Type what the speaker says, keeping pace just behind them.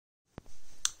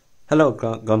Hello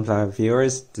Gunpla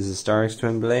viewers, this is Stark's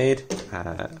Twin Blade,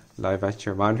 live at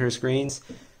your monitor screens.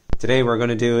 Today we're going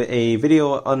to do a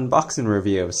video unboxing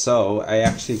review. So I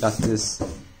actually got this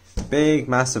big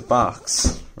massive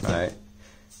box, right?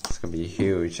 It's going to be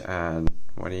huge, and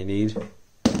what do you need?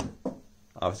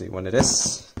 Obviously one of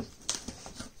this.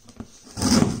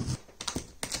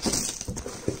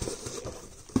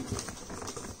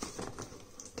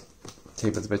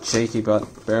 Tape is a bit shaky,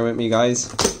 but bear with me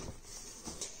guys.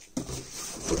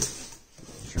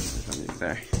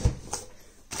 There.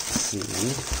 See.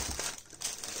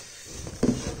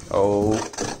 Oh,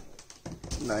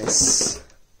 nice.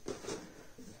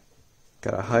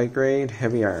 Got a high grade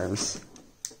Heavyarms.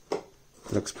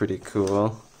 Looks pretty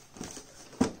cool.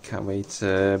 Can't wait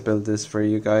to build this for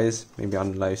you guys, maybe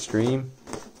on the live stream.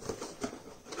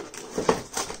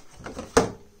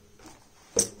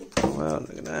 Wow,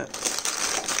 look at that.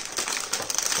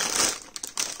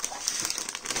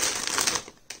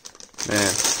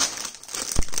 Man.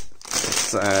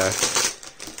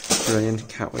 Brilliant,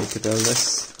 can't wait to build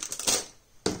this.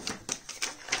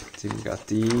 So you got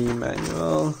the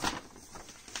manual.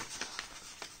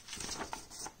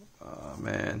 Oh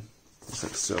man, this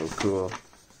looks so cool.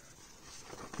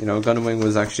 You know, Gundam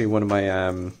was actually one of my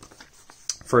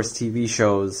first TV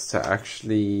shows to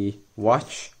actually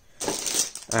watch,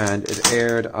 and it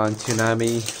aired on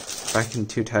Toonami back in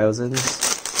 2000.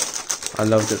 I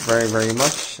loved it very, very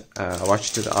much. I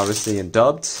watched it obviously in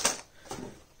dubbed.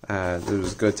 It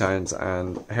was good times,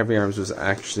 and Heavyarms was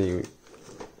actually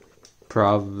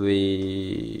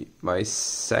probably my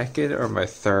second or my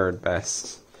third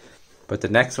best. But the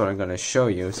next one I'm going to show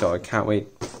you, so I can't wait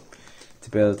to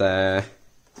build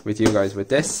with you guys with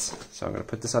this. So I'm going to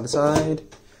put this on the side.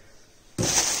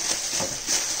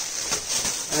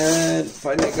 And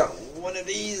finally I got one of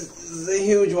these. This is a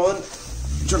huge one.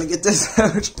 I'm trying to get this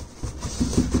out.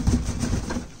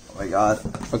 Oh my god.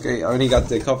 Okay, I only got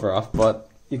the cover off, but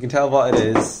you can tell what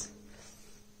it is.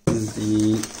 This is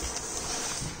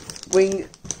the Wing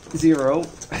Zero.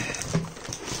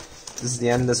 This is the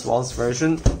Endless Waltz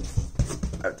version.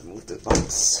 I have to move the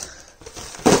box.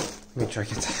 Let me try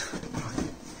to get the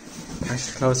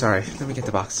close. Alright, let me get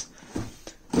the box.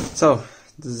 So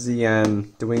this is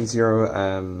the Wing Zero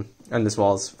Endless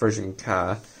Waltz version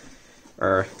Ka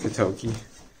or Katoki.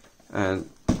 And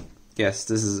yes,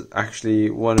 this is actually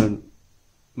one of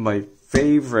my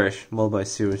favorite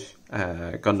multi-suit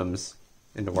Gundams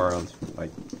in the world.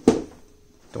 Like,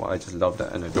 I just loved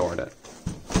it and adored it.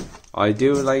 I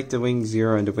do like the Wing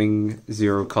Zero and the Wing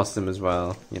Zero Custom as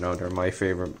well. You know, they're my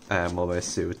favorite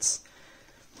multi-suits.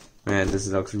 Man, this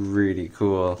looks really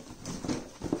cool.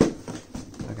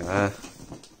 Look at that.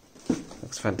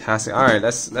 Looks fantastic. Alright,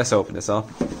 let's open this up.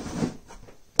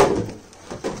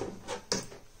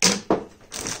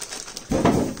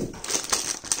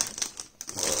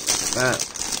 That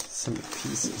some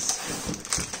pieces,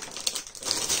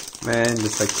 man.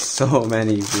 There's like so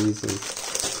many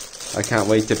pieces. I can't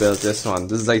wait to build this one.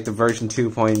 This is like the version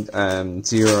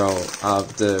 2.0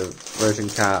 of the version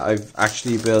Ka. I've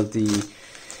actually built the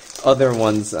other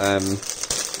ones. I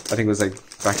think it was like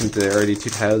back into the early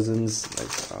 2000s. Like,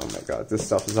 oh my god, this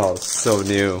stuff is all so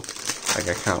new. Like,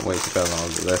 I can't wait to build all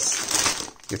of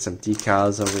this. Get some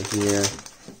decals over here.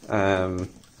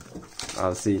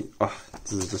 Obviously, oh,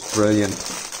 this is just brilliant. Put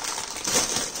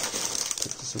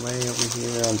this away over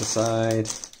here on the side.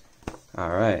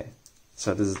 Alright,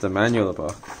 so this is the manual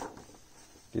book.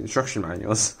 The instruction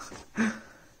manuals.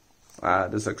 Wow,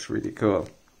 this looks really cool.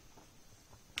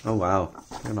 Oh wow,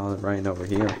 look at all the writing over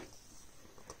here.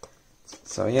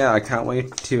 So yeah, I can't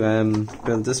wait to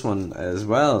build this one as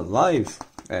well, live.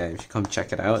 If you come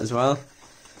check it out as well.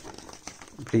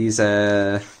 Please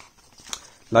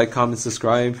like, comment,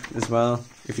 subscribe as well,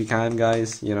 if you can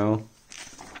guys, you know,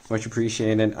 much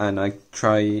appreciated, and I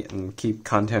try and keep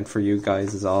content for you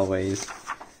guys as always.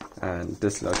 And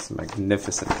this looks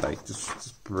magnificent, like,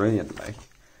 just brilliant, like,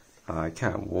 I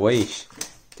can't wait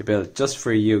to build just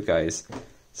for you guys.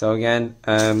 So again,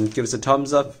 give us a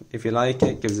thumbs up if you like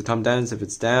it, give us a thumb down if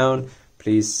it's down,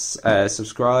 please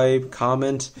subscribe,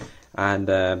 comment, and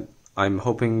I'm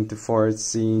hoping to forward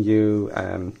seeing you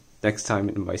next time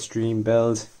in my stream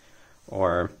build,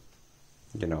 or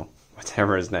you know,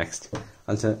 whatever is next.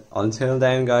 Until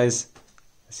then guys,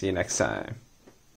 see you next time.